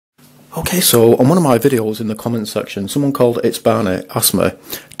Okay, so on one of my videos in the comments section, someone called It's Barney asked me,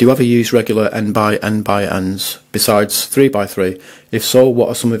 do you ever use regular NxNx's besides 3x3? If so, what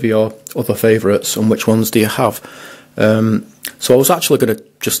are some of your other favourites and which ones do you have? So I was actually going to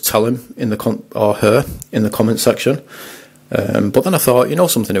just tell him in the or her in the comments section, but then I thought, you know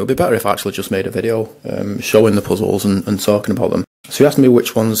something, it would be better if I actually just made a video showing the puzzles and talking about them. So he asked me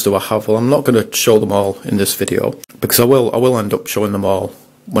which ones do I have. Well, I'm not going to show them all in this video because I will end up showing them all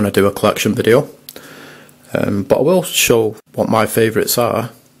when I do a collection video, but I will show what my favourites are,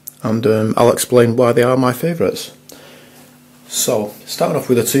 and I'll explain why they are my favourites. So starting off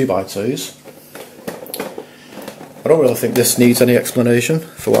with the 2x2's, I don't really think this needs any explanation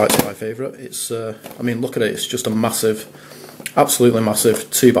for why it's my favourite. It's I mean, look at it, it's just a massive, absolutely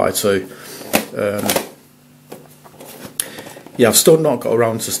massive 2x2. Yeah, I've still not got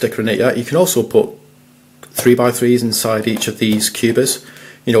around to stickering it yet. You can also put 3x3's inside each of these cubies,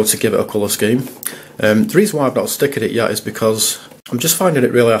 you know, to give it a colour scheme. The reason why I've not stickered it yet is because I'm just finding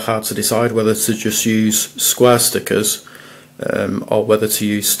it really hard to decide whether to just use square stickers or whether to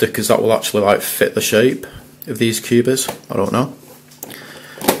use stickers that will actually like fit the shape of these cubies. I don't know.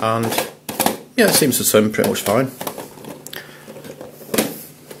 And yeah, it seems to turn pretty much fine.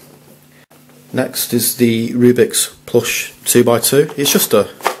 Next is the Rubik's Plush 2x2. It's just a,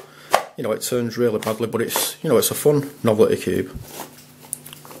 you know, it turns really badly, but it's, you know, it's a fun novelty cube.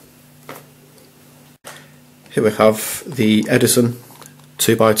 Here we have the Edison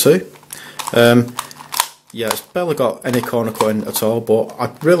 2x2. Yeah, it's barely got any corner cutting at all, but I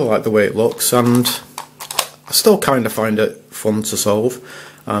really like the way it looks, and I still kind of find it fun to solve,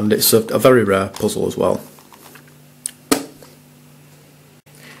 and it's a very rare puzzle as well.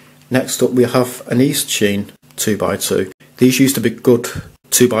 Next up we have an East Sheen 2x2. These used to be good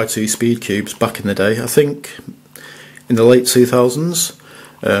 2x2 speed cubes back in the day. I think in the late 2000s.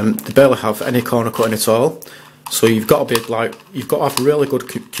 They barely have any corner cutting at all, so you've got to be like, you've got to have really good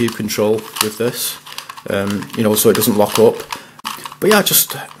cube control with this, you know, so it doesn't lock up. But yeah,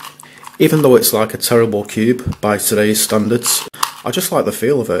 just even though it's like a terrible cube by today's standards, I just like the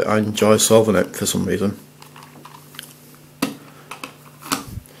feel of it. I enjoy solving it for some reason.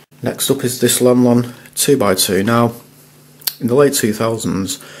 Next up is this Lemlon 2x2. Now, in the late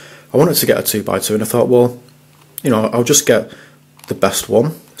 2000s, I wanted to get a 2x2, and I thought, well, you know, I'll just get the best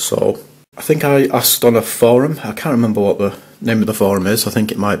one. So I think I asked on a forum, I can't remember what the name of the forum is, I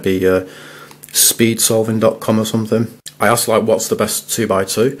think it might be speedsolving.com or something. I asked like, what's the best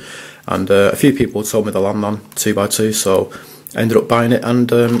 2x2, and a few people told me the Lemlon 2x2, so I ended up buying it,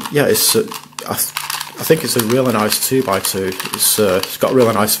 and yeah, it's I think it's a really nice 2x2. It's got a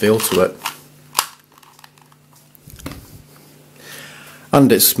really nice feel to it,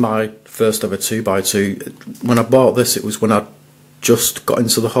 and it's my first ever 2x2. When I bought this, it was when I just got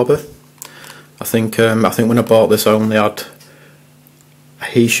into the hobby. I think when I bought this, I only had a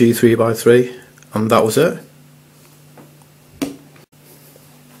Hishu 3x3, and that was it.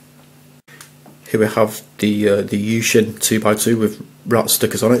 Here we have the Yushin 2x2 with rat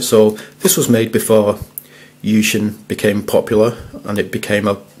stickers on it. So this was made before Yushin became popular, and it became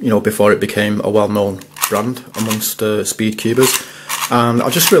a, you know, before it became a well-known brand amongst speed cubers. And I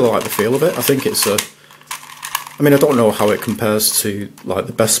just really like the feel of it. I think it's a, I mean, I don't know how it compares to like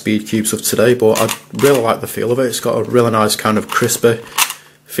the best speed cubes of today, but I really like the feel of it. It's got a really nice kind of crispy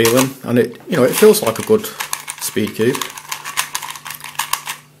feeling, and it, you know, it feels like a good speed cube.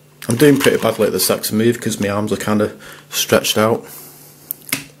 I'm doing pretty badly at the second move because my arms are kind of stretched out.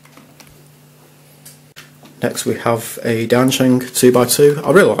 Next we have a Dansheng 2x2. I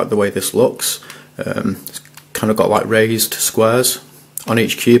really like the way this looks. It's kind of got like raised squares on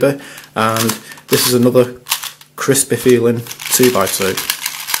each cubie, and this is another crispy feeling 2x2,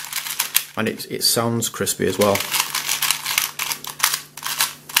 and it sounds crispy as well.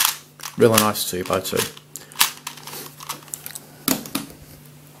 Really nice 2x2.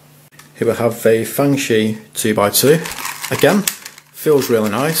 Here we have a Fangxi 2x2. Again, feels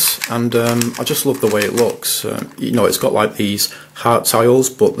really nice, and I just love the way it looks. You know, it's got like these heart tiles,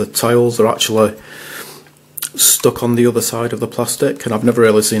 but the tiles are actually stuck on the other side of the plastic, and I've never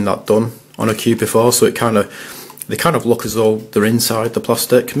really seen that done on a cube before, so they kind of look as though they're inside the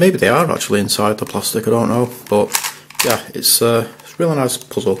plastic. Maybe they are actually inside the plastic, I don't know, but yeah, it's a really nice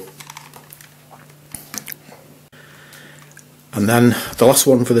puzzle. And then the last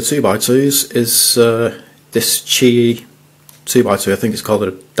one for the 2x2's is this Chi 2x2. I think it's called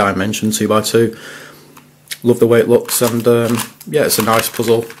a Dimension 2x2. Love the way it looks, and yeah, it's a nice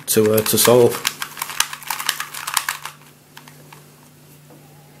puzzle to solve.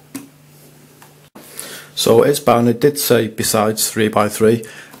 So So It's Barney did say besides 3x3,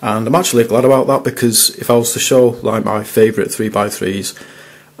 and I'm actually glad about that, because if I was to show like my favourite 3x3's,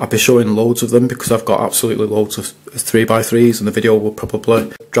 I'd be showing loads of them, because I've got absolutely loads of 3x3's and the video will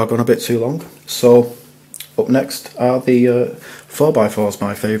probably drag on a bit too long. So up next are the 4x4's,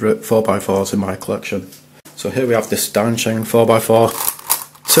 my favourite 4x4's in my collection. So here we have this Dansheng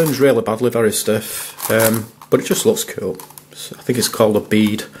 4x4. Turns really badly, very stiff, but it just looks cool. So I think it's called a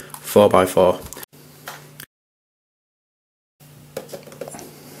bead 4x4.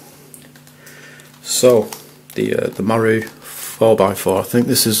 So the Maru 4x4, I think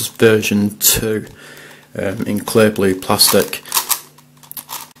this is version 2, in clear blue plastic.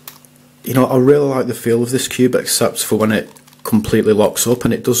 You know, I really like the feel of this cube, except for when it completely locks up,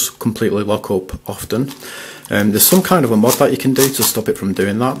 and it does completely lock up often. There's some kind of a mod that you can do to stop it from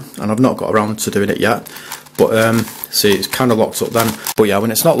doing that, and I've not got around to doing it yet. But see, it's kind of locked up then. But yeah,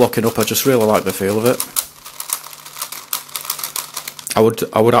 when it's not locking up, I just really like the feel of it.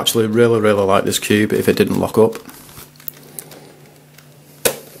 I would actually really like this cube if it didn't lock up.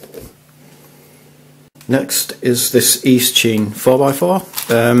 Next is this Eastsheen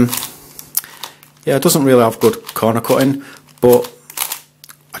 4x4. Yeah, it doesn't really have good corner cutting, but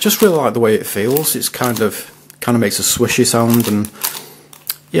I just really like the way it feels. It's kind of makes a swishy sound, and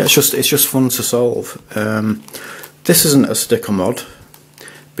yeah, it's just fun to solve. This isn't a sticker mod,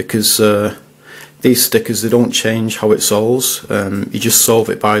 because these stickers, they don't change how it solves. You just solve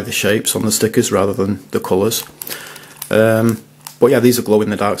it by the shapes on the stickers rather than the colours. But yeah, these are glow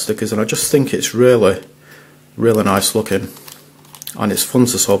in the dark stickers, and I just think it's really nice looking, and it's fun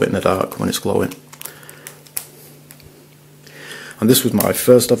to solve it in the dark when it's glowing. And this was my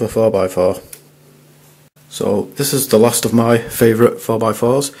first ever 4x4. So this is the last of my favourite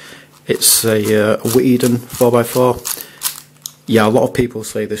 4x4s. It's a Eden 4x4. Yeah, a lot of people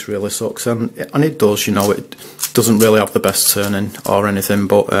say this really sucks, and it does. You know, it doesn't really have the best turning or anything,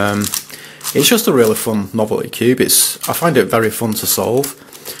 but it's just a really fun novelty cube. I find it very fun to solve,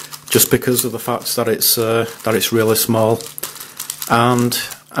 just because of the fact that it's really small. And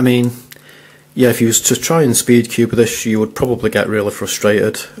I mean, yeah, if you was to try and speed cube this, you would probably get really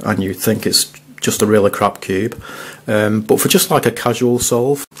frustrated, and you'd think it's just a really crap cube. But for just like a casual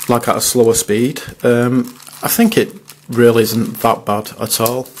solve, like at a slower speed, I think it really isn't that bad at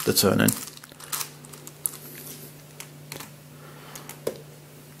all, the turning.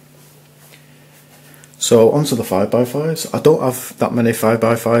 So onto the 5x5s. I don't have that many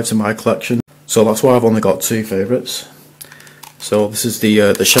 5x5s in my collection, so that's why I've only got two favourites. So this is the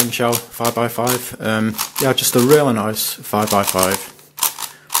Shengshao 5x5. Yeah, just a really nice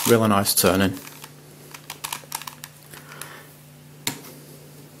 5x5, really nice turning.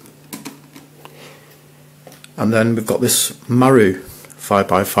 And then we've got this Maru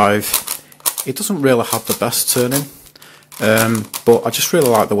 5x5. It doesn't really have the best turning, but I just really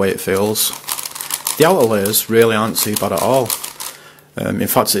like the way it feels. The outer layers really aren't too bad at all. In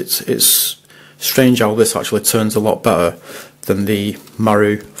fact, it's strange how this actually turns a lot better than the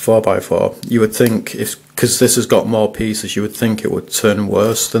Maru 4x4. You would think, because this has got more pieces, you would think it would turn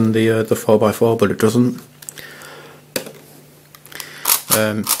worse than the 4x4, but it doesn't.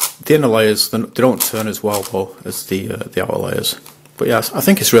 The inner layers, they don't turn as well though as the outer layers. But yeah, I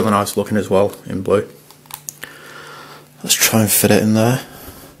think it's really nice looking as well in blue. Let's try and fit it in there.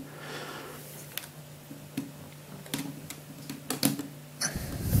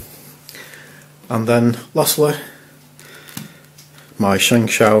 And then lastly, my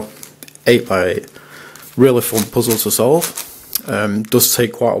Shengshao 8x8. Really fun puzzle to solve. Does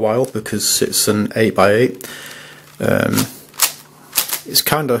take quite a while because it's an 8x8. It's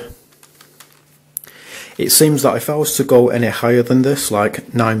it seems that if I was to go any higher than this, like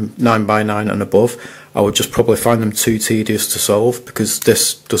 9x9 and above, I would just probably find them too tedious to solve, because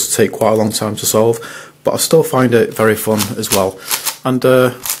this does take quite a long time to solve, but I still find it very fun as well. And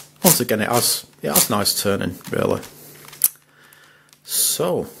once again, it has nice turning, really.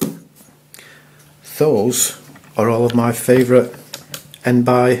 So those are all of my favourite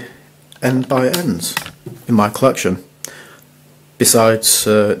N/N's in my collection, besides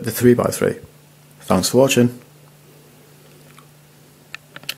the 3x3. Thanks for watching.